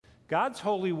God's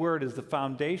holy word is the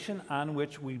foundation on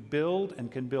which we build and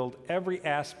can build every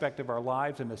aspect of our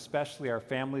lives and especially our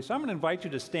families. So I'm going to invite you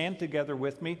to stand together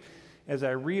with me as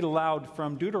I read aloud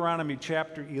from Deuteronomy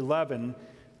chapter 11.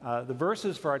 The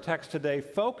verses for our text today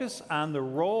focus on the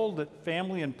role that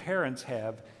family and parents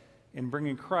have in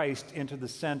bringing Christ into the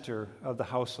center of the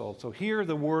household. So hear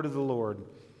the word of the Lord.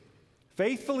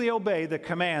 Faithfully obey the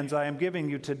commands I am giving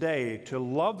you today to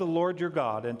love the Lord your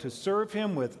God and to serve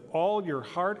him with all your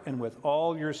heart and with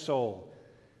all your soul.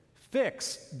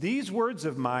 Fix these words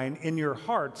of mine in your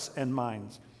hearts and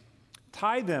minds.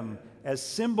 Tie them as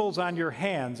symbols on your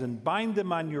hands and bind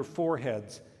them on your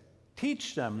foreheads.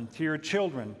 Teach them to your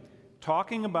children,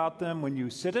 talking about them when you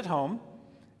sit at home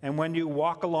and when you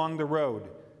walk along the road,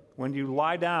 when you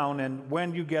lie down and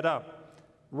when you get up.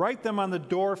 Write them on the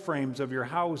door frames of your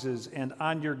houses and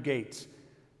on your gates,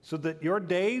 so that your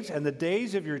days and the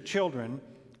days of your children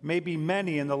may be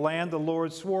many in the land the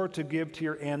Lord swore to give to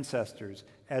your ancestors,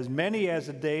 as many as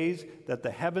the days that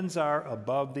the heavens are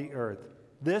above the earth.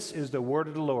 This is the word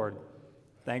of the Lord.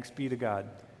 Thanks be to God.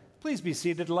 Please be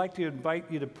seated. I'd like to invite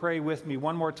you to pray with me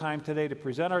one more time today to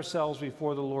present ourselves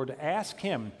before the Lord, to ask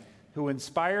him who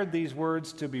inspired these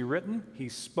words to be written. He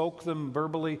spoke them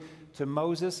verbally to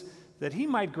Moses, that he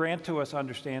might grant to us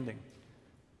understanding.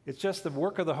 It's just the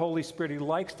work of the Holy Spirit. He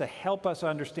likes to help us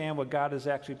understand what God is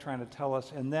actually trying to tell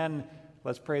us, and then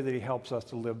let's pray that he helps us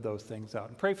to live those things out.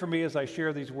 And pray for me as I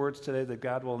share these words today, that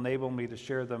God will enable me to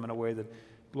share them in a way that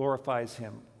glorifies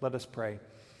him. Let us pray.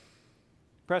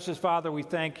 Precious Father, we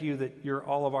thank you that you're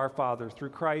all of our Father. Through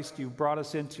Christ, you've brought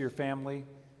us into your family.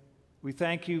 We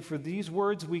thank you for these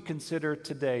words we consider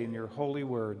today in your holy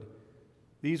word.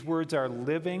 These words are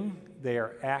living, they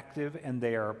are active, and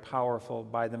they are powerful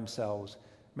by themselves.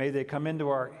 May they come into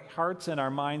our hearts and our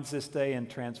minds this day and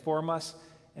transform us,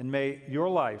 and may your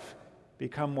life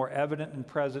become more evident and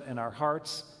present in our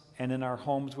hearts and in our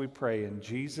homes, we pray. In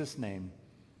Jesus' name,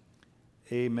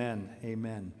 amen.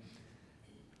 Amen.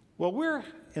 Well, we're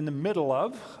in the middle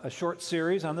of a short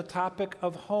series on the topic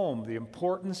of home, the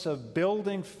importance of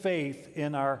building faith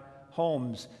in our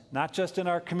homes, not just in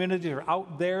our community or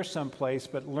out there someplace,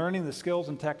 but learning the skills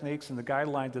and techniques and the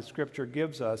guidelines that Scripture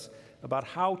gives us about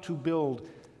how to build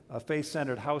a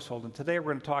faith-centered household. And today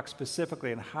we're going to talk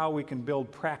specifically on how we can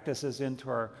build practices into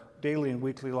our daily and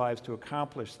weekly lives to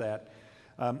accomplish that.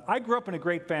 I grew up in a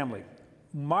great family,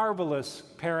 marvelous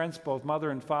parents, both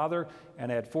mother and father,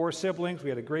 and I had 4 siblings. We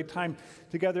had a great time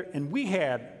together, and we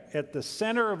had at the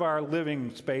center of our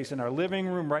living space, in our living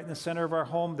room, right in the center of our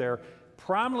home there,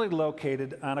 prominently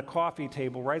located on a coffee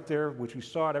table right there, which we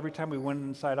saw it every time we went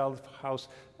inside our house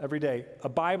every day. A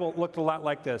Bible looked a lot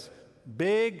like this,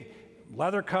 big,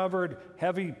 leather-covered,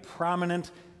 heavy,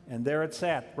 prominent, and there it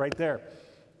sat, right there.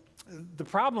 The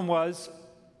problem was,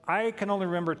 I can only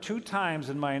remember 2 times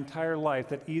in my entire life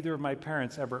that either of my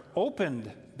parents ever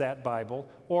opened that Bible,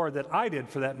 or that I did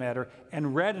for that matter,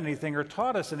 and read anything or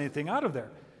taught us anything out of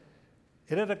there.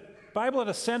 It had a Bible had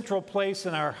a central place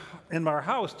in our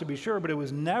house, to be sure, but it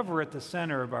was never at the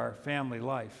center of our family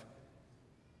life.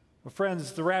 Well,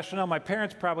 friends, the rationale my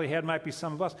parents probably had might be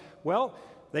some of us. Well,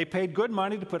 they paid good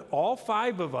money to put all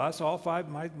 5 of us,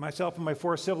 myself and my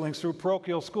 4 siblings, through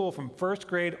parochial school from first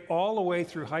grade all the way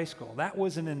through high school. That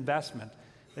was an investment.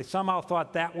 They somehow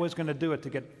thought that was going to do it, to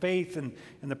get faith and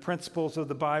the principles of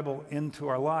the Bible into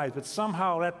our lives. But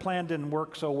somehow that plan didn't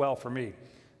work so well for me.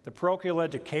 The parochial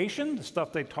education, the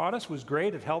stuff they taught us, was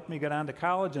great. It helped me get on to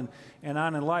college and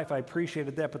on in life. I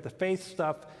appreciated that. But the faith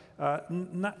stuff,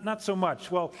 not so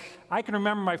much. Well, I can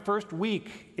remember my first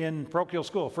week in parochial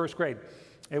school, first grade.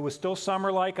 It was still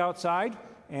summer-like outside.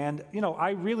 And, I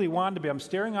really wanted to be. I'm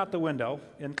staring out the window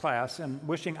in class and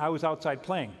wishing I was outside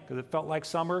playing, because it felt like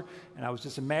summer. And I was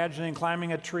just imagining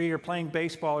climbing a tree or playing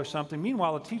baseball or something.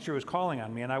 Meanwhile, the teacher was calling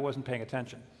on me, and I wasn't paying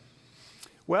attention.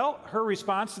 Well, her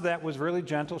response to that was really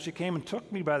gentle. She came and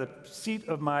took me by the seat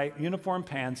of my uniform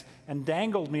pants and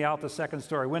dangled me out the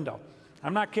second-story window.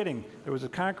 I'm not kidding. There was a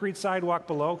concrete sidewalk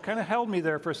below, kind of held me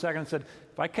there for a second and said,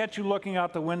 if I catch you looking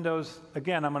out the windows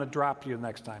again, I'm going to drop you the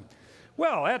next time.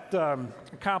 Well, that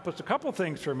accomplished a couple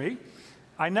things for me.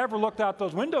 I never looked out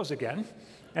those windows again,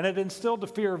 and it instilled the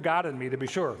fear of God in me, to be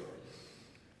sure.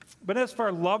 But as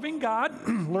for loving God,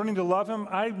 learning to love him,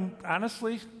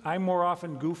 I more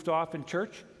often goofed off in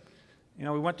church. We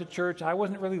went to church. I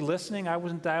wasn't really listening. I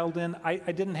wasn't dialed in. I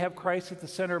didn't have Christ at the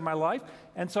center of my life.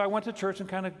 And so I went to church and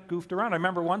kind of goofed around. I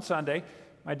remember one Sunday,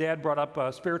 my dad brought up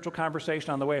a spiritual conversation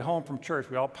on the way home from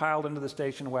church. We all piled into the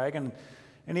station wagon.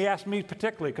 And he asked me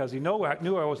particularly, because he knew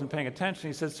I wasn't paying attention.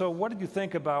 He said, so what did you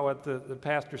think about what the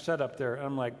pastor said up there? And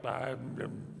I'm like,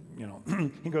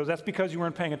 He goes, that's because you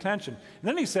weren't paying attention. And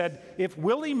then he said, if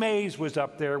Willie Mays was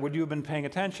up there, would you have been paying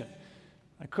attention?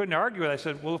 I couldn't argue with it. I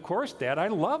said, well, of course, Dad. I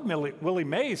love Willie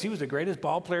Mays. He was the greatest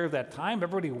ball player of that time.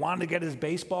 Everybody wanted to get his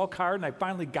baseball card, and I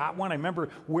finally got one. I remember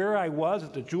where I was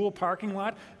at the Jewel parking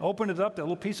lot. I opened it up, that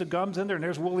little piece of gum's in there, and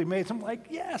there's Willie Mays. I'm like,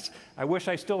 yes. I wish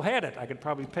I still had it. I could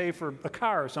probably pay for a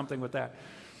car or something with that.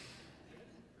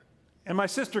 And my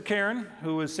sister Karen,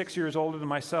 who is 6 years older than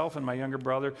myself, and my younger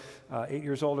brother, 8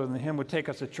 years older than him, would take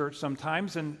us to church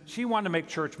sometimes, and she wanted to make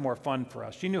church more fun for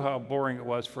us. She knew how boring it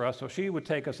was for us, so she would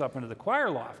take us up into the choir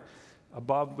loft.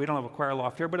 Above, we don't have a choir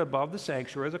loft here, but above the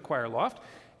sanctuary is a choir loft,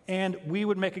 and we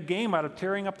would make a game out of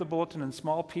tearing up the bulletin in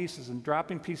small pieces and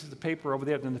dropping pieces of paper over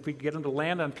there, and if we could get them to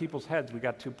land on people's heads, we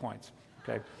got 2 points,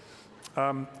 okay?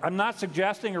 I'm not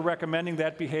suggesting or recommending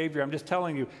that behavior. I'm just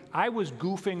telling you, I was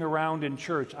goofing around in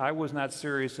church. I was not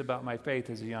serious about my faith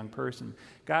as a young person.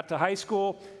 Got to high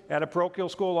school, at a parochial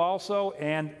school also,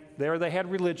 and there they had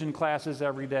religion classes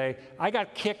every day. I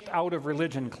got kicked out of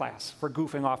religion class for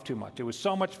goofing off too much. It was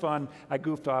so much fun, I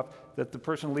goofed off, that the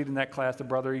person leading that class, the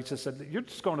brother, he just said, you're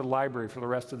just going to the library for the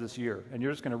rest of this year, and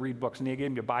you're just going to read books. And he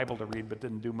gave me a Bible to read, but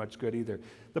didn't do much good either.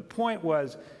 The point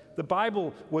was, the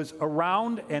Bible was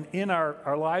around and in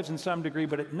our lives in some degree,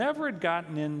 but it never had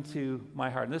gotten into my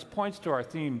heart. And this points to our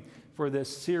theme for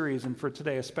this series, and for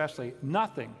today especially.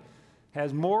 Nothing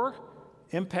has more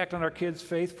impact on our kids'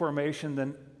 faith formation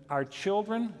than our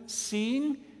children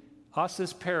seeing us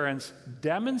as parents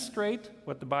demonstrate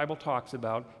what the Bible talks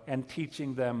about and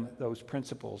teaching them those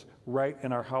principles right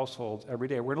in our households every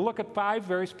day. We're going to look at 5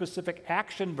 very specific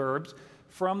action verbs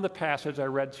from the passage I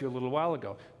read to you a little while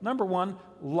ago. Number 1,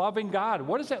 loving God.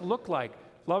 What does that look like?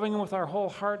 Loving Him with our whole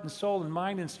heart and soul and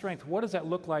mind and strength. What does that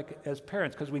look like as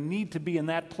parents? Because we need to be in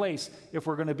that place if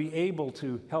we're going to be able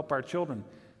to help our children.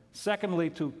 Secondly,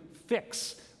 to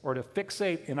fix or to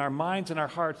fixate in our minds and our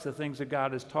hearts the things that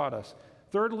God has taught us.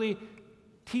 Thirdly,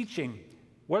 teaching.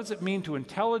 What does it mean to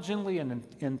intelligently and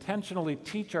intentionally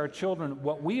teach our children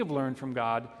what we have learned from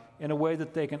God in a way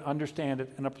that they can understand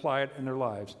it and apply it in their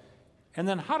lives? And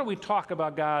then how do we talk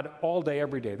about God all day,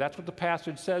 every day? That's what the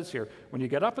passage says here. When you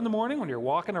get up in the morning, when you're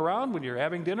walking around, when you're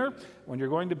having dinner, when you're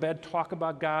going to bed, talk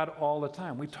about God all the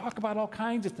time. We talk about all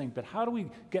kinds of things, but how do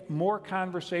we get more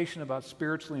conversation about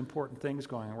spiritually important things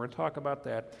going on? We're going to talk about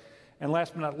that. And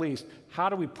last but not least, how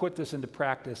do we put this into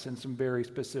practice in some very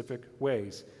specific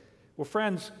ways? Well,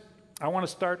 friends, I want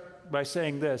to start by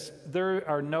saying this. There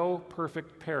are no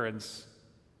perfect parents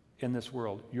in this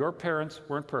world. Your parents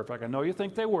weren't perfect. I know you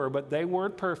think they were, but they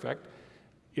weren't perfect.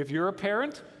 If you're a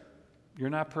parent, you're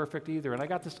not perfect either. And I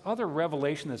got this other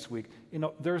revelation this week.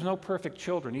 There's no perfect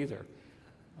children either.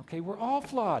 Okay, we're all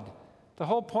flawed. The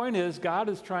whole point is God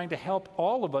is trying to help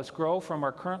all of us grow from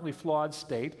our currently flawed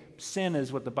state. Sin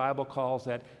is what the Bible calls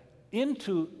that,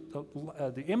 into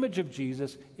the image of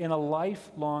Jesus in a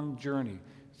lifelong journey.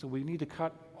 So we need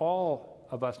to all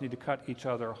of us need to cut each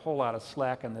other a whole lot of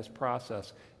slack in this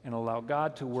process and allow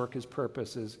God to work His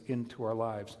purposes into our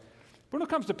lives. But when it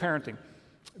comes to parenting,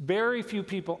 very few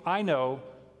people I know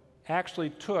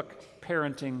actually took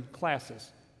parenting classes.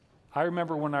 I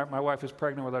remember when my wife was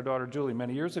pregnant with our daughter Julie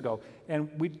many years ago, and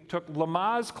we took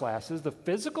Lamaze classes, the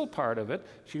physical part of it.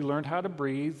 She learned how to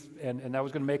breathe, and that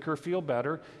was going to make her feel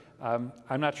better. I'm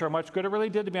not sure how much good it really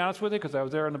did, to be honest with you, because I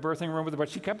was there in the birthing room with her, but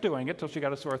she kept doing it till she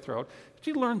got a sore throat.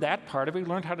 She learned that part of it. We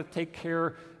learned how to take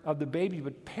care of the baby.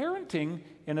 But parenting,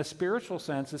 in a spiritual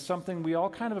sense, is something we all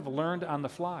kind of have learned on the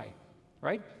fly,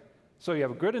 right? So you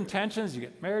have good intentions, you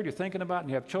get married, you're thinking about it, and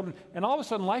you have children, and all of a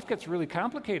sudden life gets really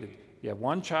complicated. You have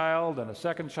one child and a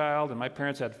second child, and my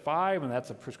parents had 5, and that's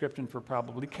a prescription for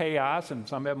probably chaos, and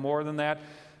some have more than that.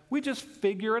 We just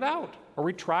figure it out, or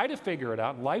we try to figure it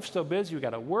out. Life's so busy, we've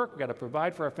got to work, we've got to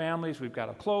provide for our families, we've got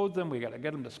to clothe them, we've got to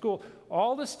get them to school.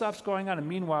 All this stuff's going on, and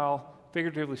meanwhile,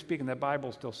 figuratively speaking, that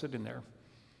Bible's still sitting there,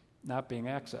 not being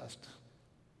accessed.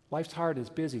 Life's hard, it's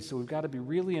busy, so we've got to be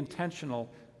really intentional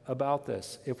about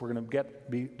this if we're going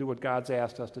to do what God's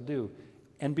asked us to do.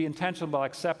 And be intentional about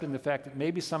accepting the fact that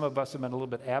maybe some of us have been a little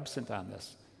bit absent on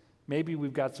this. Maybe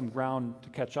we've got some ground to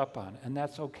catch up on, and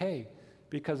that's okay,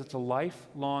 because it's a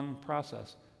lifelong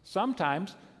process.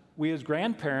 Sometimes we as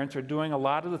grandparents are doing a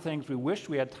lot of the things we wish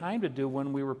we had time to do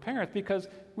when we were parents because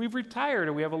we've retired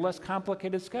or we have a less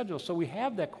complicated schedule, so we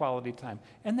have that quality time,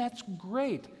 and that's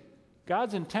great.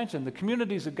 God's intention, the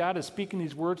communities that God is speaking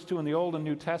these words to in the Old and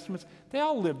New Testaments, they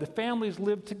all lived. The families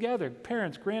lived together.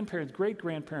 Parents, grandparents,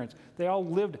 great-grandparents. They all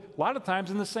lived, a lot of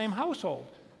times, in the same household.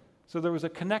 So there was a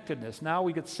connectedness. Now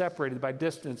we get separated by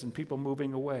distance and people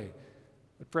moving away.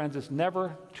 But friends, it's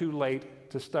never too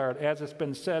late to start. As it's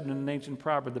been said in an ancient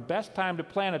proverb, the best time to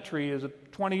plant a tree is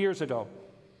 20 years ago.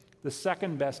 The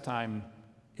second best time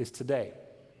is today.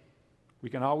 We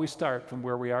can always start from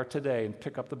where we are today and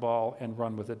pick up the ball and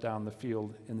run with it down the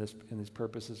field in these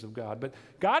purposes of God. But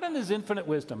God in his infinite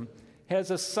wisdom has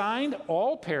assigned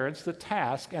all parents the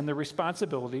task and the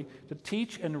responsibility to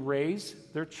teach and raise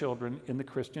their children in the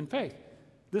Christian faith.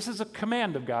 This is a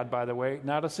command of God, by the way,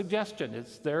 not a suggestion.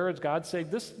 It's there as God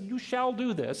saying, "This, you shall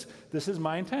do this. This is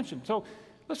my intention." So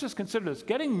let's just consider this.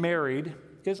 Getting married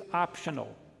is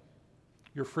optional.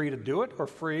 You're free to do it or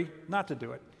free not to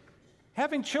do it.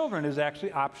 Having children is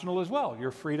actually optional as well.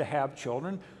 You're free to have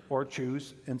children or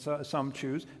choose, and some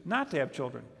choose not to have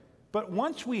children. But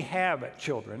once we have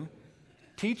children,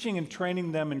 teaching and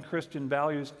training them in Christian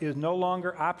values is no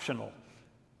longer optional.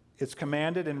 It's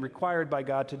commanded and required by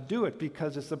God to do it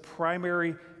because it's the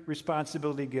primary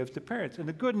responsibility he gives to parents. And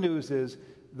the good news is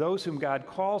those whom God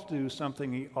calls to do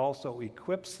something, he also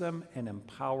equips them and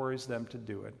empowers them to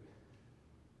do it.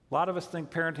 A lot of us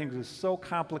think parenting is so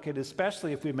complicated,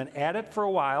 especially if we've been at it for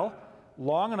a while,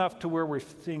 long enough to where we're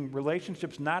seeing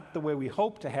relationships not the way we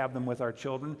hope to have them with our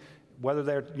children, whether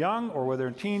they're young or whether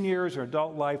in teen years or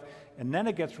adult life, and then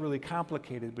it gets really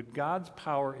complicated. But God's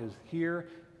power is here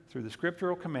through the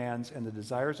scriptural commands and the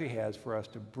desires he has for us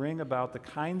to bring about the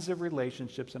kinds of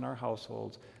relationships in our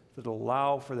households that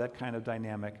allow for that kind of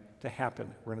dynamic to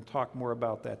happen. We're going to talk more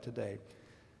about that today.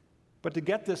 But to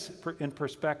get this in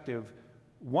perspective,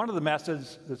 one of the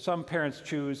methods that some parents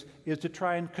choose is to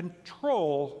try and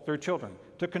control their children,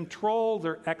 to control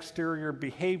their exterior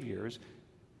behaviors,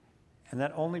 and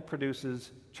that only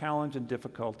produces challenge and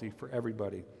difficulty for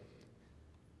everybody.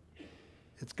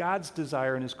 It's God's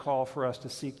desire and his call for us to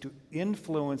seek to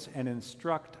influence and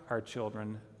instruct our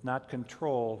children, not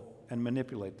control and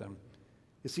manipulate them.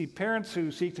 You see, parents who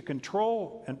seek to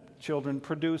control children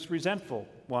produce resentful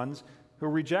ones who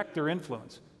reject their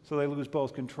influence, so they lose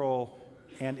both control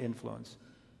and influence.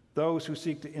 Those who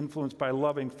seek to influence by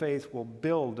loving faith will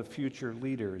build the future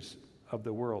leaders of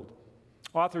the world.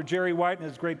 Author Jerry White, in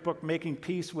his great book, Making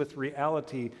Peace with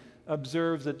Reality,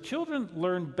 observes that children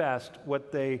learn best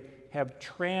what they have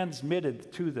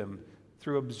transmitted to them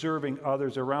through observing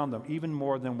others around them, even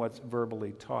more than what's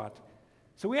verbally taught.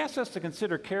 So we ask us to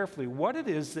consider carefully what it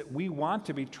is that we want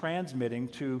to be transmitting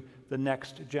to the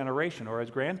next generation, or as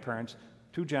grandparents,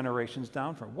 2 generations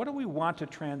down from. What do we want to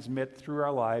transmit through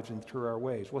our lives and through our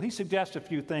ways? Well, he suggests a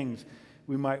few things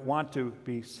we might want to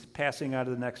be passing on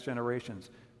to the next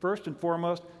generations. First and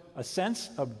foremost, a sense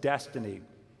of destiny.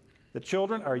 The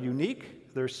children are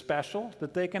unique, they're special,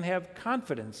 that they can have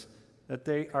confidence that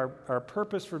our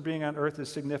purpose for being on earth is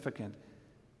significant.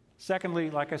 Secondly,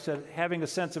 like I said, having a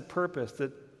sense of purpose,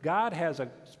 that God has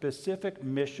a specific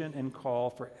mission and call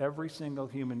for every single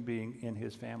human being in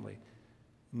his family.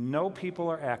 No people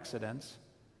are accidents,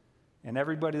 and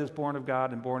everybody that's born of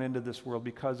God and born into this world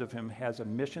because of him has a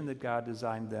mission that God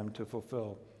designed them to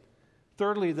fulfill.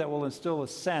 Thirdly, that will instill a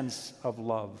sense of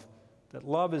love, that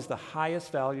love is the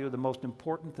highest value, the most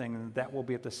important thing, and that will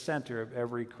be at the center of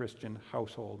every Christian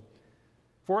household.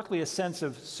 Fourthly, a sense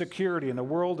of security. In a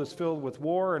world that's filled with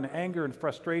war and anger and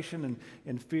frustration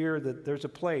and fear, that there's a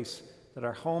place that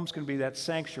our homes can be that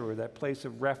sanctuary, that place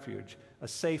of refuge, a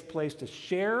safe place to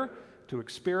share, to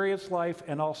experience life,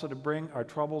 and also to bring our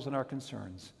troubles and our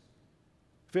concerns.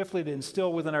 Fifthly, to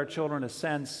instill within our children a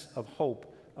sense of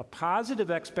hope, a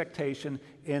positive expectation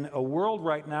in a world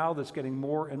right now that's getting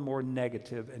more and more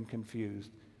negative and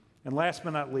confused. And last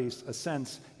but not least, a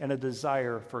sense and a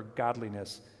desire for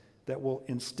godliness that will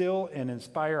instill and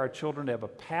inspire our children to have a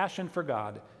passion for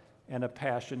God and a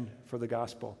passion for the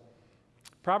gospel.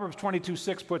 Proverbs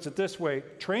 22:6 puts it this way: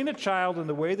 train a child in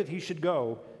the way that he should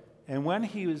go, and when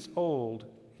he is old,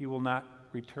 he will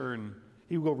not turn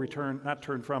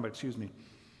from it.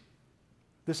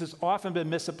 This has often been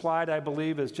misapplied, I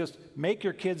believe, as just make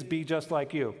your kids be just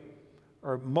like you,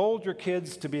 or mold your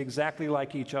kids to be exactly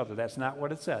like each other. That's not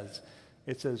what it says.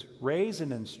 It says raise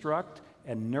and instruct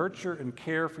and nurture and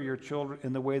care for your children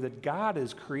in the way that God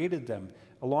has created them,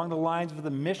 along the lines of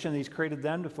the mission he's created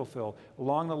them to fulfill,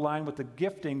 along the line with the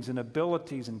giftings and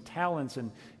abilities and talents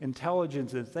and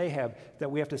intelligence that they have, that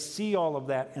we have to see all of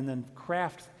that and then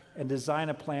craft and design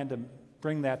a plan to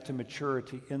bring that to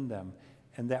maturity in them,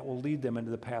 and that will lead them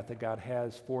into the path that God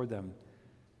has for them.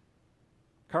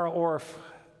 Karl Orff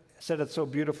said it so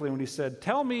beautifully when he said,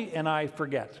 "Tell me and I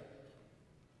forget.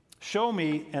 Show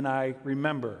me and I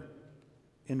remember.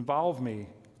 Involve me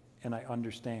and I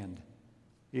understand."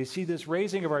 You see, this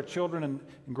raising of our children and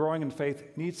growing in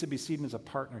faith needs to be seen as a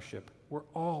partnership. We're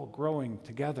all growing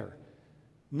together.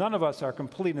 None of us are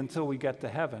complete until we get to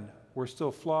heaven. We're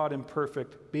still flawed,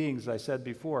 imperfect beings, as I said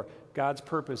before. God's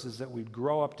purpose is that we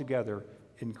grow up together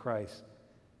in Christ.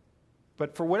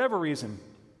 But for whatever reason,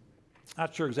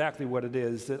 not sure exactly what it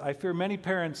is, that I fear many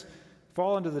parents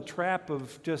fall into the trap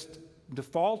of just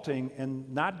defaulting and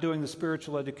not doing the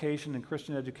spiritual education and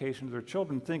Christian education of their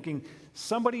children, thinking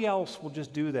somebody else will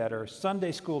just do that, or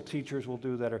Sunday school teachers will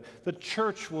do that, or the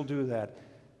church will do that.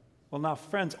 Well, now,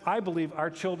 friends, I believe our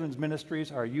children's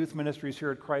ministries, our youth ministries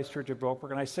here at Christ Church of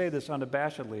Oakbrook, and I say this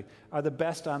unabashedly, are the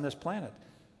best on this planet.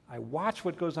 I watch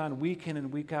what goes on week in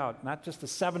and week out, not just the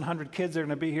 700 kids that are going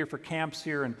to be here for camps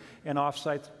here and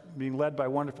off-sites being led by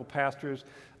wonderful pastors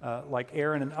like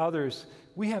Aaron and others.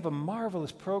 We have a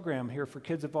marvelous program here for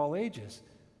kids of all ages,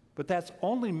 but that's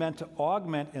only meant to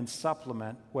augment and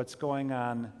supplement what's going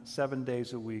on 7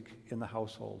 days a week in the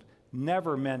household.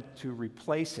 Never meant to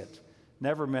replace it,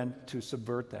 never meant to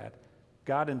subvert that.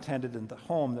 God intended in the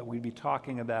home that we'd be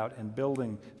talking about and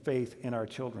building faith in our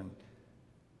children.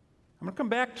 I'm going to come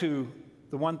back to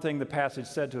the one thing the passage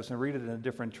said to us and read it in a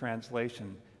different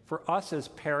translation. For us as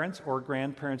parents or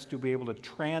grandparents to be able to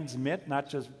transmit, not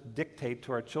just dictate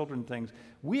to our children things,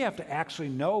 we have to actually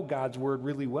know God's word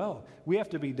really well. We have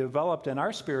to be developed in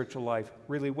our spiritual life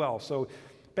really well. So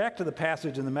back to the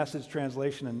passage in the Message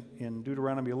translation in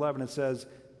Deuteronomy 11, it says,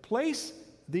 place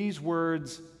these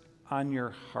words on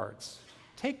your hearts.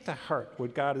 Take to heart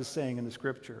what God is saying in the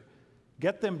scripture.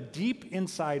 Get them deep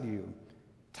inside you.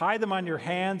 Tie them on your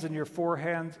hands and your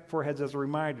foreheads as a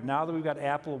reminder. Now that we've got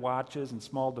Apple Watches and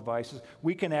small devices,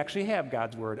 we can actually have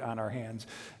God's word on our hands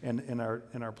and in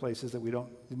our places that we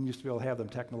didn't used to be able to have them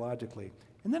technologically.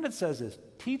 And then it says this,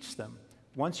 teach them.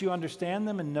 Once you understand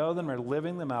them and know them or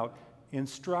living them out,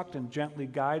 instruct and gently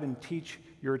guide and teach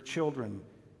your children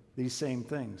these same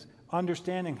things.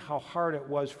 Understanding how hard it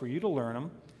was for you to learn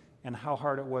them and how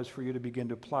hard it was for you to begin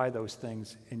to apply those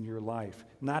things in your life.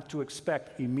 Not to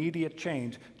expect immediate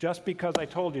change just because I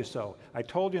told you so. I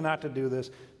told you not to do this.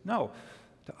 No,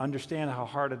 to understand how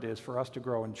hard it is for us to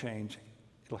grow and change.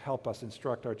 It'll help us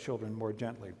instruct our children more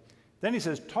gently. Then he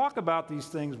says, talk about these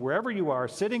things wherever you are,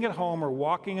 sitting at home or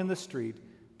walking in the street.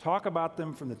 Talk about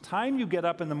them from the time you get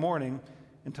up in the morning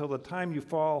until the time you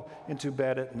fall into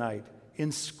bed at night.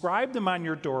 Inscribe them on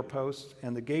your doorposts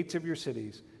and the gates of your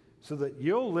cities, so that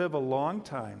you'll live a long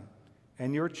time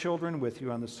and your children with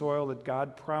you on the soil that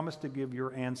God promised to give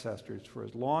your ancestors for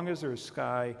as long as there is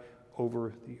sky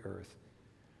over the earth.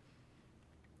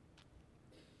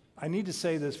 I need to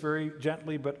say this very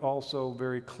gently but also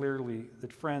very clearly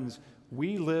that, friends,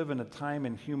 we live in a time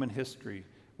in human history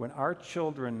when our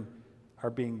children are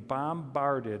being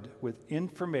bombarded with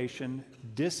information,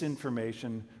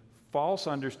 disinformation, false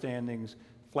understandings,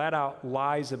 flat-out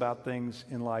lies about things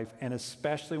in life, and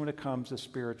especially when it comes to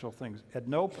spiritual things. At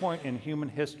no point in human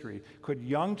history could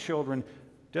young children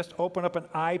just open up an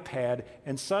iPad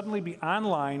and suddenly be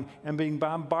online and being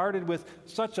bombarded with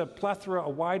such a plethora, a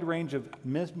wide range of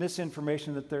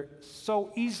misinformation that they're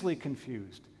so easily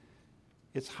confused.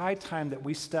 It's high time that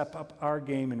we step up our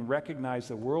game and recognize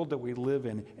the world that we live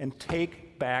in and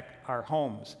take back our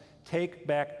homes. Take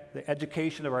back the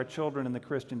education of our children in the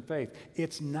Christian faith.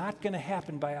 It's not going to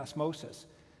happen by osmosis.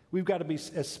 We've got to be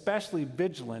especially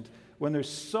vigilant when there's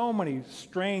so many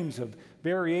strains of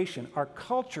variation. Our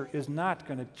culture is not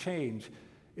going to change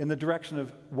in the direction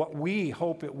of what we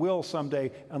hope it will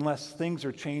someday unless things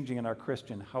are changing in our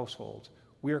Christian households.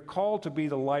 We are called to be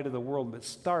the light of the world, but it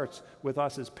starts with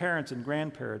us as parents and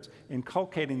grandparents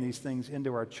inculcating these things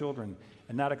into our children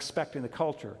and not expecting the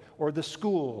culture or the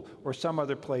school or some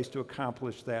other place to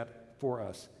accomplish that for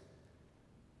us.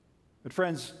 But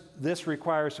friends, this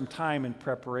requires some time and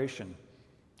preparation.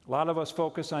 A lot of us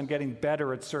focus on getting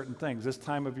better at certain things. This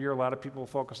time of year, a lot of people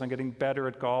focus on getting better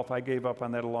at golf. I gave up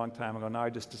on that a long time ago. Now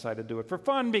I just decided to do it for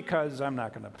fun because I'm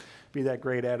not going to be that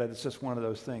great at it. It's just one of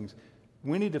those things.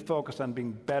 We need to focus on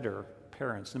being better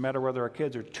parents. No matter whether our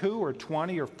kids are 2 or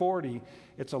 20 or 40,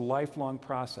 it's a lifelong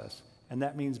process. And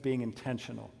that means being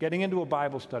intentional. Getting into a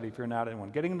Bible study if you're not in one.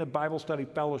 Getting into Bible study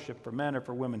fellowship for men or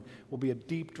for women will be a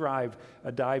deep dive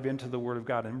into the Word of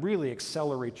God and really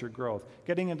accelerate your growth.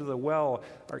 Getting into the Well,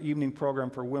 our evening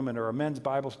program for women, or a men's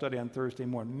Bible study on Thursday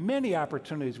morning. Many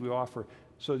opportunities we offer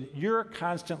so that you're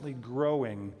constantly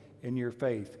growing in your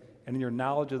faith and in your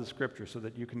knowledge of the Scripture so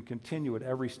that you can continue at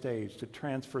every stage to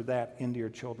transfer that into your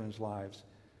children's lives.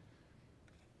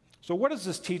 So what does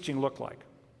this teaching look like?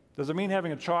 Does it mean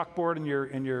having a chalkboard in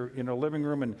your living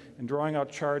room and drawing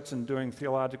out charts and doing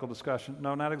theological discussion?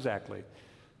 No, not exactly.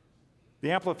 The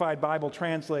Amplified Bible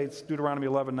translates Deuteronomy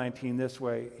 11:19 this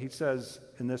way. He says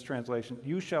in this translation,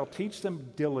 "You shall teach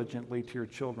them diligently to your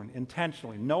children,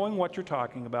 intentionally, knowing what you're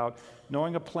talking about,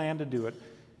 knowing a plan to do it,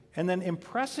 and then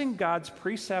impressing God's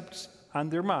precepts on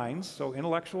their minds," so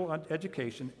intellectual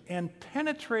education, "and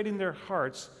penetrating their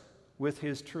hearts with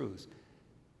his truths,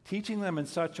 teaching them in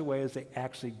such a way as they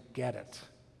actually get it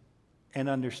and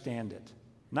understand it.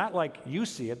 Not like you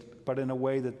see it, but in a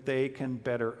way that they can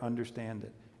better understand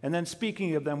it. And then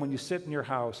speaking of them when you sit in your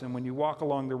house and when you walk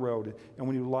along the road and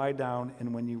when you lie down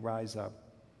and when you rise up."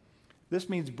 This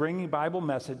means bringing Bible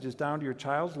messages down to your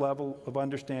child's level of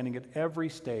understanding at every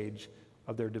stage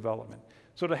of their development.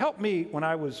 So to help me when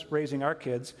I was raising our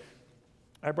kids,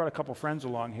 I brought a couple friends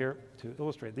along here to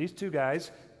illustrate. These two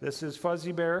guys, this is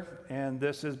Fuzzy Bear and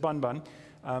this is Bun Bun.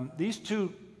 These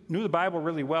two knew the Bible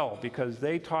really well because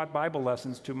they taught Bible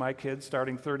lessons to my kids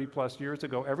starting 30 plus years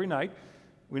ago every night.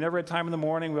 We never had time in the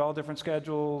morning. We all had different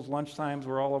schedules. Lunchtimes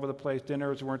were all over the place.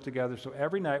 Dinners weren't together. So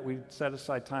every night we set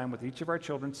aside time with each of our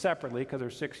children separately because they're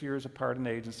 6 years apart in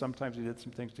age, and sometimes we did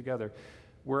some things together,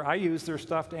 where I used their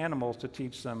stuffed animals to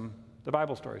teach them the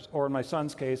Bible stories. Or in my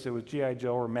son's case, it was G.I.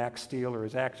 Joe or Max Steel or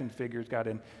his action figures got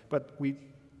in. But we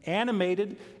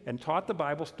animated and taught the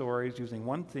Bible stories using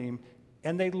one theme,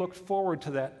 and they looked forward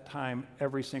to that time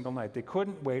every single night. They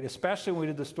couldn't wait, especially when we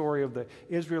did the story of the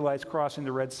Israelites crossing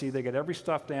the Red Sea. They got every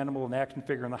stuffed animal and action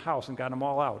figure in the house and got them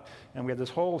all out. And we had this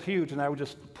whole huge, and I would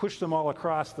just push them all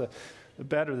across the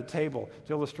bed or the table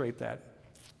to illustrate that.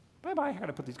 Bye-bye, I got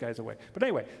to put these guys away. But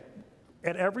anyway,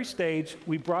 at every stage,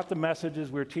 we brought the messages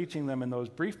we were teaching them in those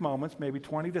brief moments, maybe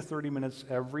 20 to 30 minutes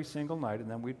every single night, and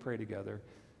then we'd pray together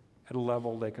at a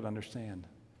level they could understand.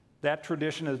 That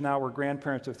tradition is now where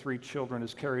grandparents of 3 children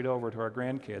is carried over to our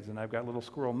grandkids, and I've got little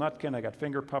squirrel Nutkin, I got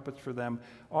finger puppets for them,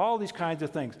 all these kinds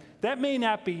of things. That may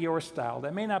not be your style,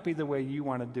 that may not be the way you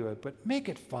want to do it, but make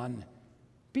it fun.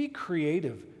 Be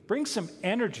creative. Bring some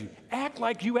energy. Act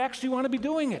like you actually want to be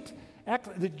doing it. Act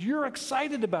like that you're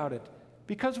excited about it,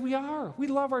 because we are. We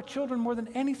love our children more than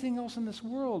anything else in this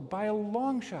world by a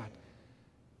long shot.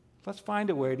 Let's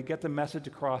find a way to get the message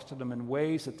across to them in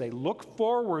ways that they look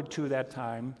forward to that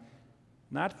time,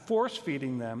 not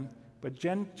force-feeding them, but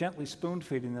gently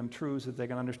spoon-feeding them truths that they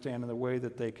can understand in the way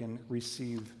that they can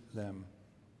receive them.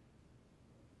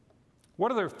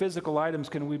 What other physical items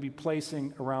can we be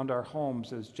placing around our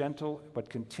homes as gentle but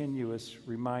continuous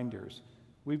reminders?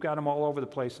 We've got them all over the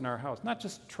place in our house, not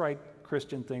just trite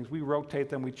Christian things. We rotate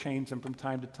them, we change them from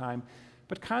time to time,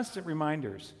 but constant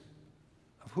reminders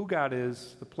of who God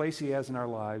is, the place he has in our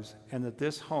lives, and that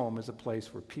this home is a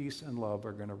place where peace and love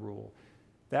are going to rule.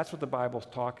 That's what the Bible's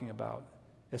talking about,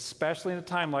 especially in a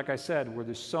time, like I said, where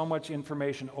there's so much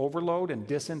information overload and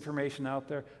disinformation out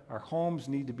there. Our homes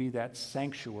need to be that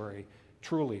sanctuary,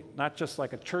 truly, not just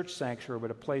like a church sanctuary,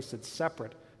 but a place that's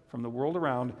separate from the world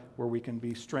around where we can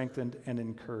be strengthened and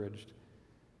encouraged.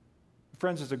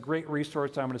 Friends, there's a great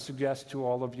resource I'm going to suggest to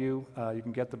all of you. You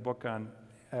can get the book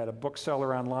at a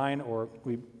bookseller online, or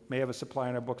we may have a supply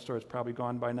in our bookstore. It's probably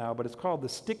gone by now, but it's called The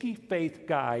Sticky Faith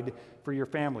Guide for Your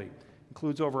Family.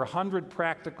 Includes over 100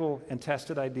 practical and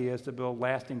tested ideas to build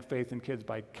lasting faith in kids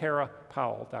by Kara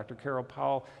Powell. Dr. Kara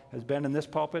Powell has been in this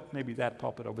pulpit, maybe that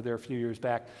pulpit over there a few years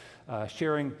back,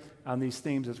 sharing on these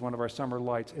themes as one of our summer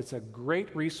lights. It's a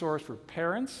great resource for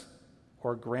parents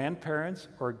or grandparents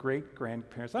or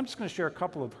great-grandparents. I'm just going to share a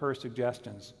couple of her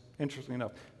suggestions, interestingly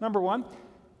enough. Number one,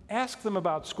 ask them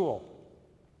about school.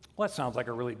 Well, that sounds like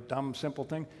a really dumb, simple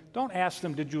thing. Don't ask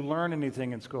them, did you learn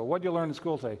anything in school? What did you learn in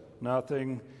school today?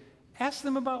 Nothing. Ask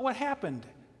them about what happened.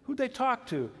 Who'd they talk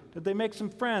to? Did they make some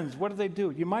friends? What did they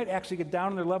do? You might actually get down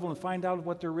on their level and find out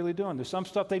what they're really doing. There's some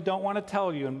stuff they don't want to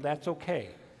tell you, and that's okay.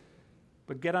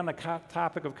 But get on a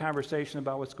topic of conversation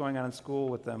about what's going on in school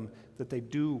with them that they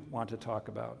do want to talk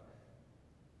about.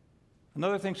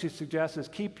 Another thing she suggests is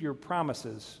keep your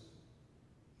promises,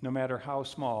 no matter how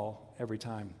small, every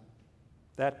time.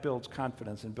 That builds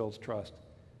confidence and builds trust.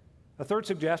 A third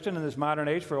suggestion in this modern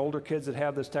age for older kids that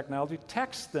have this technology,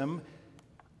 text them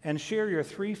and share your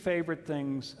 3 favorite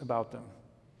things about them.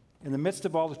 In the midst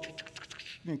of all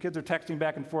the kids are texting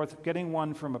back and forth, getting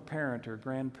one from a parent or a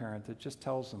grandparent that just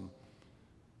tells them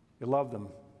you love them,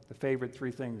 the favorite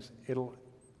 3 things. It'll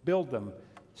build them,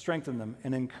 strengthen them,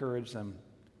 and encourage them.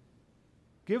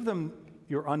 Give them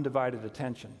your undivided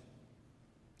attention.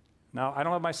 Now, I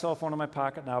don't have my cell phone in my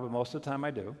pocket now, but most of the time I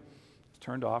do. It's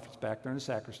turned off. It's back there in the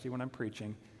sacristy when I'm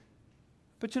preaching.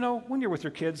 But you know, when you're with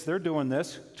your kids, they're doing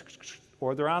this,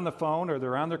 or they're on the phone, or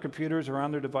they're on their computers, or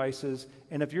on their devices.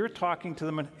 And if you're talking to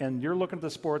them and you're looking at the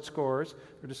sports scores,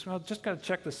 they're just got to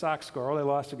check the Sox score. Oh, they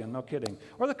lost again. No kidding.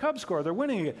 Or the Cubs score. They're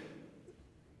winning again.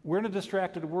 We're in a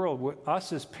distracted world.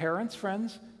 Us as parents,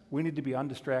 friends, we need to be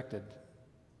undistracted.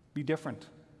 Be different.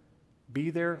 Be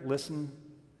there, listen,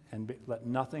 and let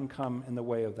nothing come in the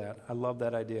way of that. I love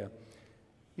that idea.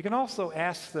 You can also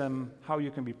ask them how you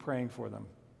can be praying for them,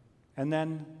 and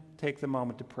then take the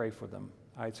moment to pray for them.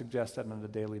 I suggest that on a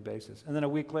daily basis. And then a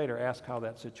week later, ask how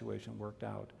that situation worked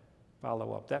out.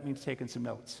 Follow up. That means taking some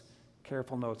notes,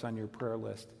 careful notes on your prayer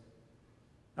list.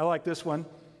 I like this one.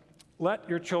 Let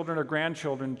your children or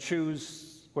grandchildren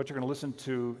choose what you're going to listen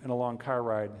to in a long car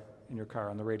ride in your car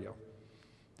on the radio.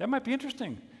 That might be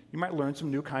interesting. You might learn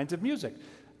some new kinds of music.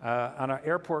 On our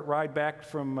airport ride back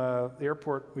from the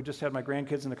airport, we just had my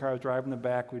grandkids in the car. I was driving them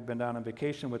back. We'd been down on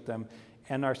vacation with them.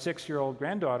 And our 6-year-old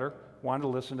granddaughter wanted to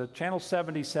listen to Channel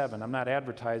 77. I'm not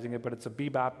advertising it, but it's a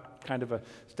bebop kind of a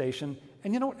station.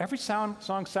 And you know, every song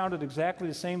sounded exactly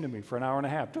the same to me for an hour and a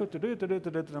half.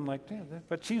 And I'm like, damn,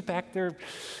 but she's back there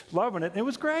loving it. And it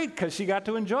was great because she got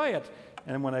to enjoy it.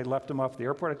 And when I left them off the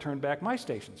airport, I turned back my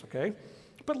stations, okay?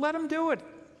 But let them do it.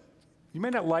 You may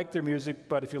not like their music,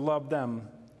 but if you love them,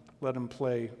 let them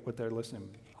play what they're listening.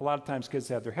 A lot of times kids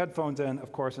have their headphones in,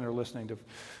 of course, and they're listening to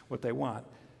what they want.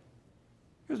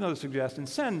 Here's another suggestion.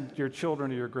 Send your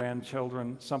children or your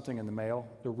grandchildren something in the mail,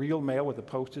 the real mail with a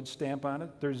postage stamp on it.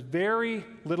 There's very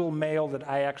little mail that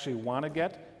I actually want to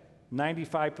get.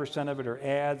 95% of it are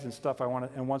ads and stuff I want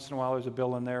to, and once in a while there's a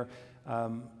bill in there.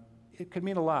 It could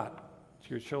mean a lot to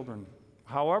your children,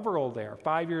 however old they are,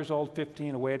 5 years old,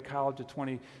 15, away at college at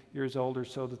 20 years old or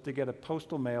so, that they get a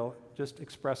postal mail just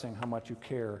expressing how much you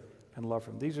care and love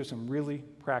them. These are some really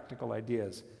practical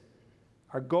ideas.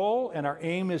 Our goal and our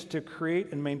aim is to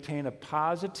create and maintain a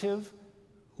positive,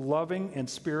 loving, and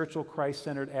spiritual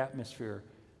Christ-centered atmosphere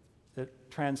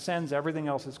that transcends everything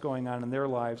else that's going on in their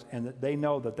lives, and that they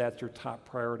know that that's your top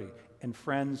priority. And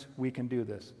friends, we can do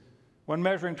this. One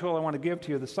measuring tool I want to give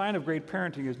to you, the sign of great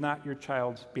parenting is not your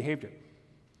child's behavior.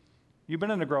 You've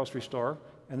been in a grocery store,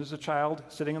 and there's a child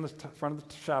sitting in the front of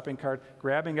the shopping cart,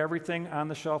 grabbing everything on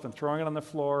the shelf and throwing it on the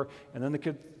floor, and then the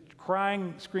kid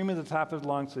crying, screaming at the top of his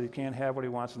lungs so he can't have what he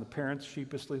wants, and the parents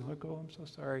sheepishly look, oh, I'm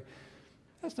so sorry.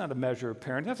 That's not a measure of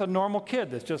parenting. That's a normal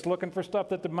kid that's just looking for stuff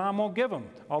that the mom won't give him,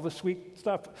 all the sweet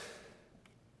stuff.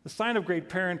 The sign of great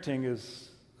parenting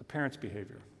is the parent's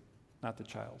behavior, not the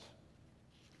child's.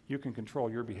 You can control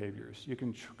your behaviors. You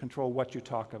can control what you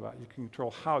talk about. You can control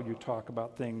how you talk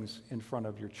about things in front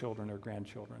of your children or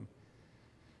grandchildren.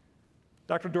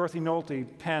 Dr. Dorothy Nolte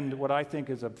penned what I think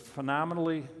is a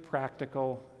phenomenally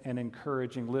practical and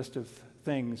encouraging list of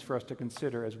things for us to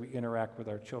consider as we interact with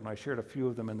our children. I shared a few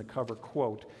of them in the cover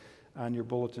quote on your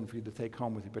bulletin for you to take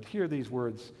home with you. But here are these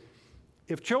words.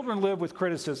 If children live with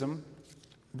criticism,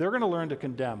 they're going to learn to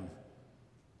condemn.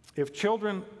 If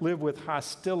children live with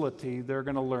hostility, they're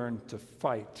going to learn to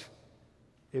fight.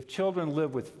 If children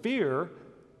live with fear,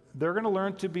 they're going to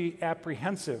learn to be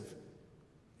apprehensive.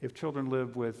 If children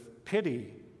live with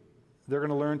pity, they're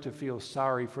going to learn to feel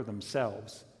sorry for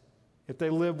themselves. If they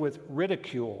live with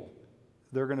ridicule,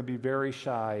 they're going to be very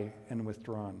shy and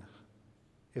withdrawn.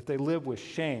 If they live with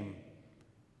shame,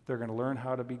 they're going to learn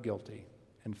how to be guilty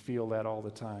and feel that all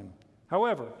the time.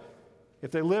 However, if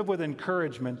they live with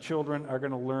encouragement, children are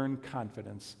going to learn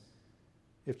confidence.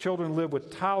 If children live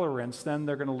with tolerance, then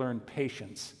they're going to learn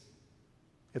patience.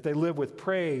 If they live with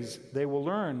praise, they will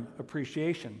learn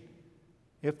appreciation.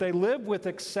 If they live with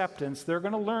acceptance, they're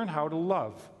going to learn how to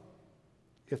love.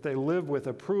 If they live with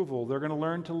approval, they're going to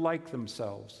learn to like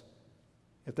themselves.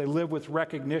 If they live with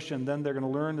recognition, then they're going to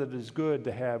learn that it is good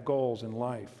to have goals in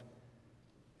life.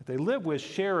 If they live with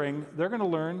sharing, they're going to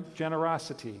learn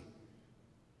generosity.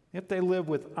 If they live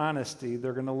with honesty,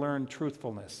 they're going to learn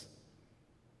truthfulness.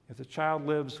 If the child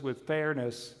lives with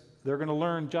fairness, they're going to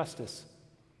learn justice.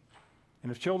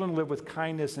 And if children live with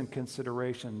kindness and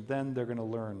consideration, then they're going to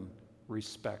learn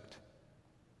respect.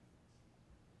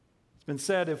 It's been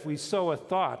said, if we sow a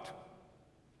thought,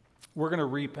 we're going to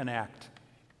reap an act.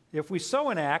 If we sow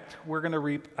an act, we're going to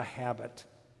reap a habit.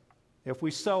 If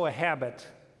we sow a habit,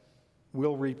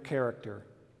 we'll reap character.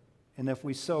 And if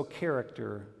we sow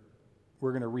character,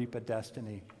 we're going to reap a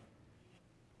destiny.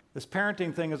 This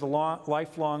parenting thing is a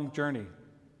lifelong journey.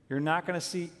 You're not going to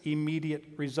see immediate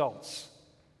results.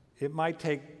 It might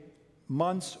take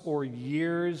months or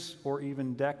years or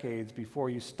even decades before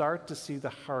you start to see the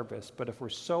harvest. But if we're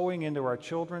sowing into our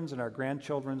children's and our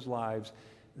grandchildren's lives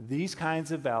these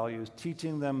kinds of values,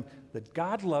 teaching them that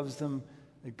God loves them,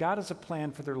 that God has a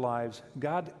plan for their lives,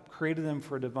 God created them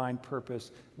for a divine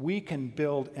purpose, we can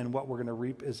build, and what we're going to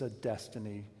reap is a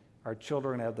destiny. Our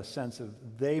children have the sense of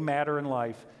they matter in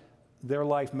life, their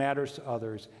life matters to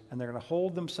others, and they're going to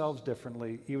hold themselves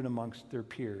differently even amongst their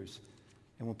peers.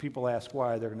 And when people ask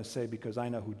why, they're going to say, because I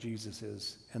know who Jesus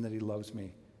is and that he loves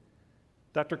me.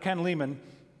 Dr. Ken Lehman,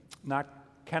 not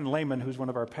Ken Lehman, who's one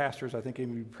of our pastors, I think he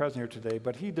may be present here today,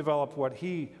 but he developed what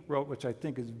he wrote, which I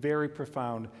think is very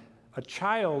profound, a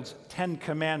child's 10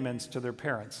 commandments to their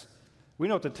parents. We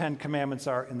know what the 10 commandments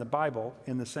are in the Bible,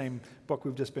 in the same book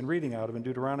we've just been reading out of in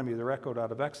Deuteronomy. They're echoed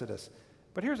out of Exodus.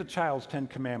 But here's a child's 10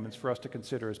 commandments for us to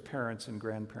consider as parents and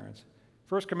grandparents.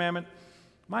 First commandment,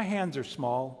 my hands are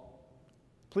small.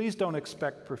 Please don't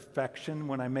expect perfection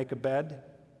when I make a bed,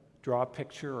 draw a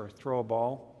picture, or throw a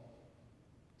ball.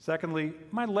 Secondly,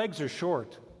 my legs are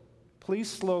short. Please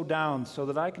slow down so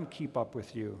that I can keep up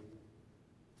with you.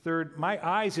 Third, my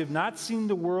eyes have not seen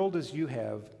the world as you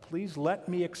have. Please let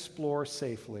me explore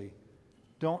safely.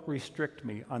 Don't restrict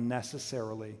me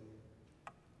unnecessarily.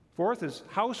 Fourth is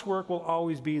housework will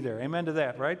always be there. Amen to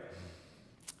that, right?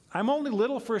 I'm only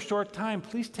little for a short time.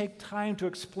 Please take time to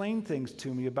explain things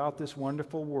to me about this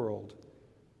wonderful world.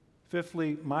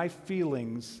 Fifthly, my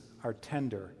feelings are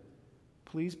tender.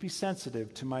 Please be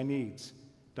sensitive to my needs.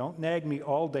 Don't nag me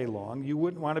all day long. You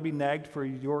wouldn't want to be nagged for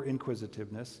your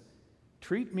inquisitiveness.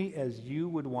 Treat me as you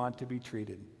would want to be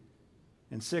treated.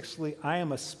 And sixthly, I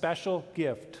am a special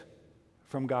gift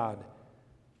from God.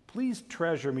 Please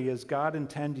treasure me as God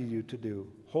intended you to do,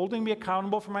 holding me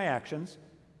accountable for my actions,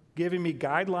 giving me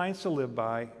guidelines to live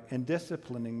by, and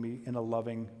disciplining me in a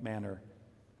loving manner.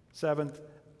 Seventh,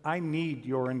 I need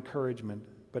your encouragement,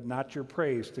 but not your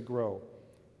praise to grow.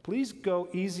 Please go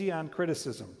easy on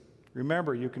criticism.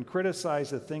 Remember, you can criticize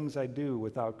the things I do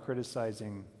without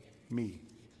criticizing me.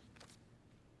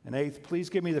 And eighth, please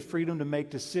give me the freedom to make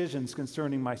decisions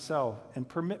concerning myself and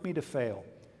permit me to fail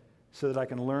so that I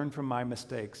can learn from my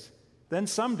mistakes. Then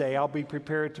someday I'll be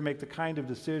prepared to make the kind of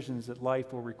decisions that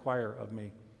life will require of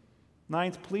me.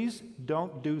 Ninth, please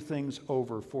don't do things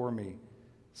over for me.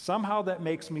 Somehow that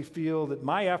makes me feel that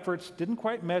my efforts didn't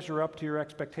quite measure up to your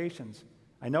expectations.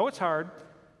 I know it's hard,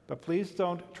 but please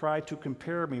don't try to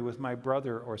compare me with my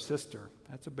brother or sister.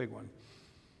 That's a big one.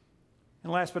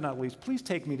 And last but not least, please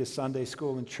take me to Sunday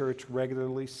school and church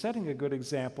regularly, setting a good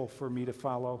example for me to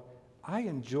follow. I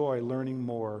enjoy learning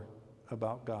more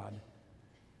about God.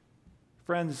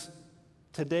 Friends,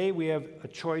 today we have a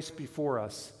choice before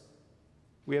us.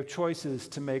 We have choices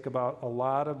to make about a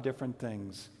lot of different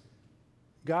things.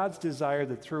 God's desire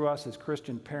that through us as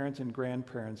Christian parents and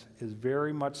grandparents is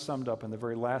very much summed up in the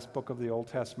very last book of the Old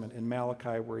Testament in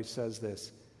Malachi, where he says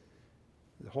this.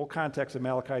 The whole context of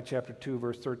Malachi chapter 2,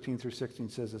 verse 13 through 16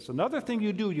 says this. Another thing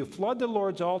you do, you flood the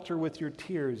Lord's altar with your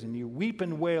tears, and you weep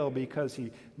and wail because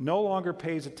he no longer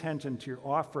pays attention to your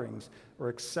offerings or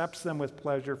accepts them with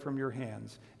pleasure from your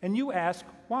hands. And you ask,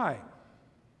 why?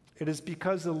 It is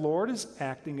because the Lord is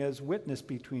acting as witness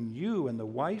between you and the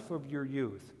wife of your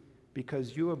youth,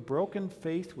 because you have broken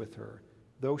faith with her,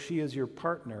 though she is your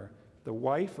partner, the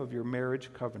wife of your marriage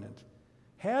covenant.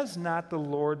 Has not the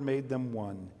Lord made them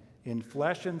one? In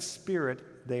flesh and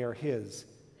spirit they are his.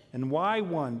 And why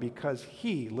one? Because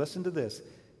he, listen to this,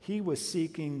 he was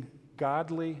seeking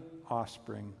godly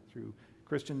offspring through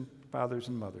Christian fathers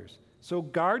and mothers. So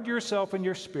guard yourself in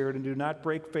your spirit and do not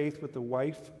break faith with the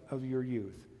wife of your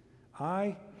youth.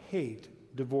 I hate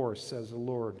divorce, says the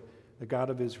Lord, the God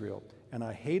of Israel, and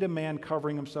I hate a man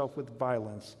covering himself with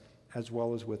violence as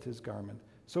well as with his garment.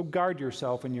 So guard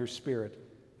yourself in your spirit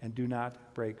and do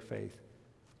not break faith.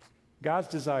 God's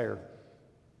desire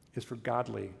is for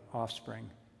godly offspring.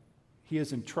 He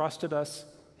has entrusted us.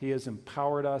 He has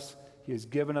empowered us. He has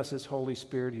given us his Holy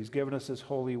Spirit. He's given us his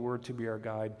holy word to be our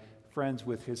guide. Friends,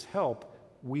 with his help,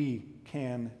 we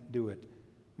can do it.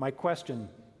 My question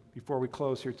before we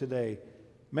close here today,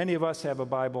 many of us have a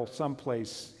Bible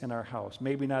someplace in our house,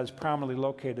 maybe not as prominently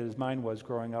located as mine was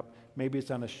growing up. Maybe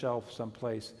it's on a shelf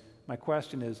someplace. My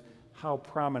question is, how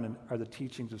prominent are the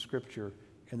teachings of Scripture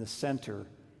in the center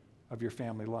of your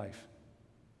family life?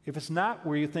 If it's not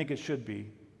where you think it should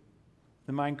be,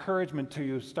 then my encouragement to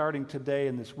you starting today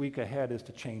and this week ahead is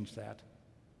to change that.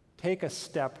 Take a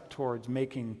step towards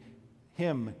making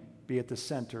him be at the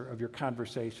center of your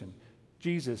conversation,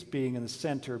 Jesus being in the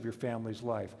center of your family's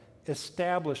life,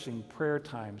 establishing prayer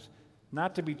times,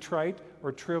 not to be trite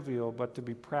or trivial, but to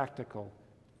be practical.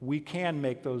 We can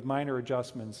make those minor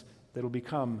adjustments that will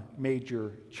become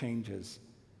major changes.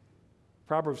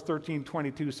 Proverbs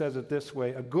 13:22 says it this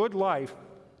way, a good life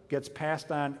gets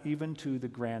passed on even to the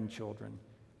grandchildren.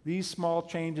 These small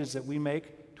changes that we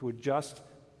make to adjust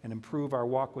and improve our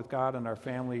walk with God and our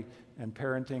family and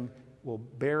parenting will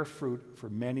bear fruit for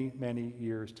many, many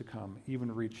years to come,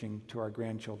 even reaching to our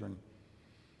grandchildren.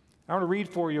 I want to read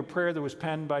for you a prayer that was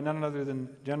penned by none other than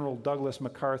General Douglas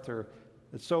MacArthur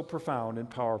that's so profound and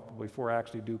powerful before I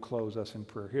actually do close us in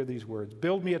prayer. Hear these words.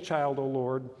 Build me a child, O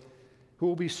Lord, who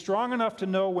will be strong enough to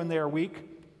know when they are weak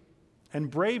and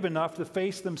brave enough to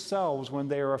face themselves when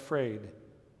they are afraid.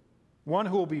 One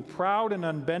who will be proud and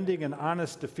unbending in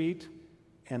honest defeat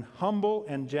and humble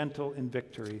and gentle in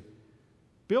victory.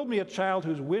 Build me a child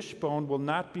whose wishbone will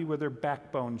not be where their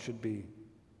backbone should be,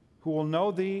 who will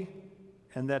know thee,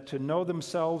 and that to know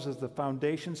themselves is the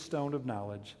foundation stone of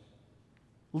knowledge.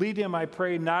 Lead him, I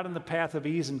pray, not in the path of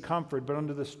ease and comfort, but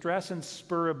under the stress and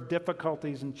spur of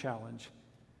difficulties and challenge.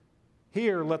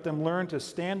 Here, let them learn to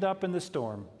stand up in the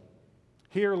storm.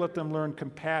 Here, let them learn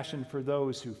compassion for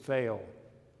those who fail.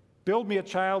 Build me a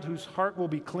child whose heart will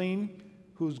be clean,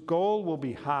 whose goal will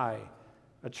be high,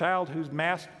 a child who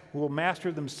will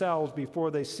master themselves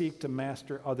before they seek to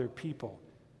master other people.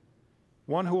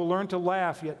 One who will learn to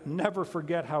laugh, yet never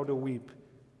forget how to weep.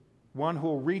 One who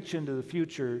will reach into the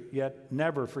future, yet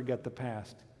never forget the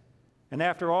past. And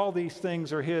after all these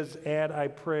things are his, add, I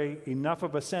pray, enough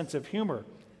of a sense of humor,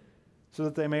 so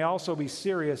that they may also be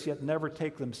serious, yet never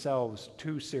take themselves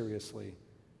too seriously.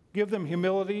 Give them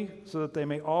humility, so that they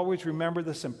may always remember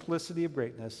the simplicity of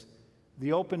greatness,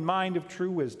 the open mind of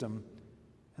true wisdom,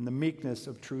 and the meekness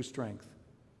of true strength.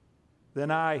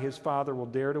 Then I, his father, will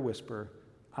dare to whisper,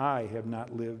 I have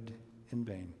not lived in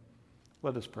vain.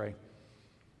 Let us pray.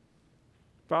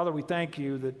 Father, we thank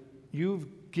you that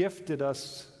you've gifted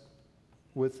us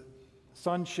with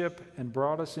sonship and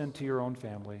brought us into your own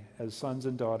family as sons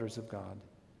and daughters of God.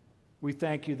 We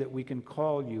thank you that we can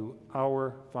call you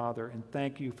our Father, and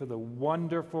thank you for the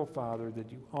wonderful Father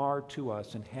that you are to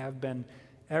us and have been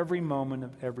every moment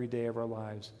of every day of our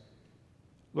lives.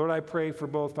 Lord, I pray for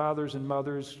both fathers and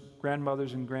mothers,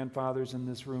 grandmothers and grandfathers in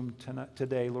this room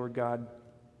today, Lord God.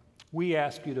 We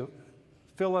ask you to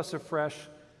fill us afresh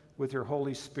with your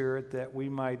Holy Spirit that we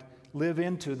might live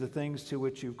into the things to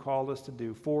which you've called us to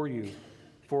do for you,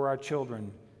 for our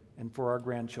children, and for our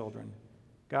grandchildren.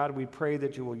 God, we pray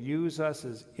that you will use us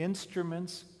as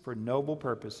instruments for noble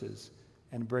purposes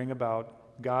and bring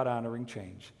about God-honoring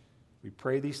change. We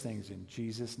pray these things in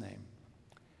Jesus' name.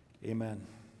 Amen.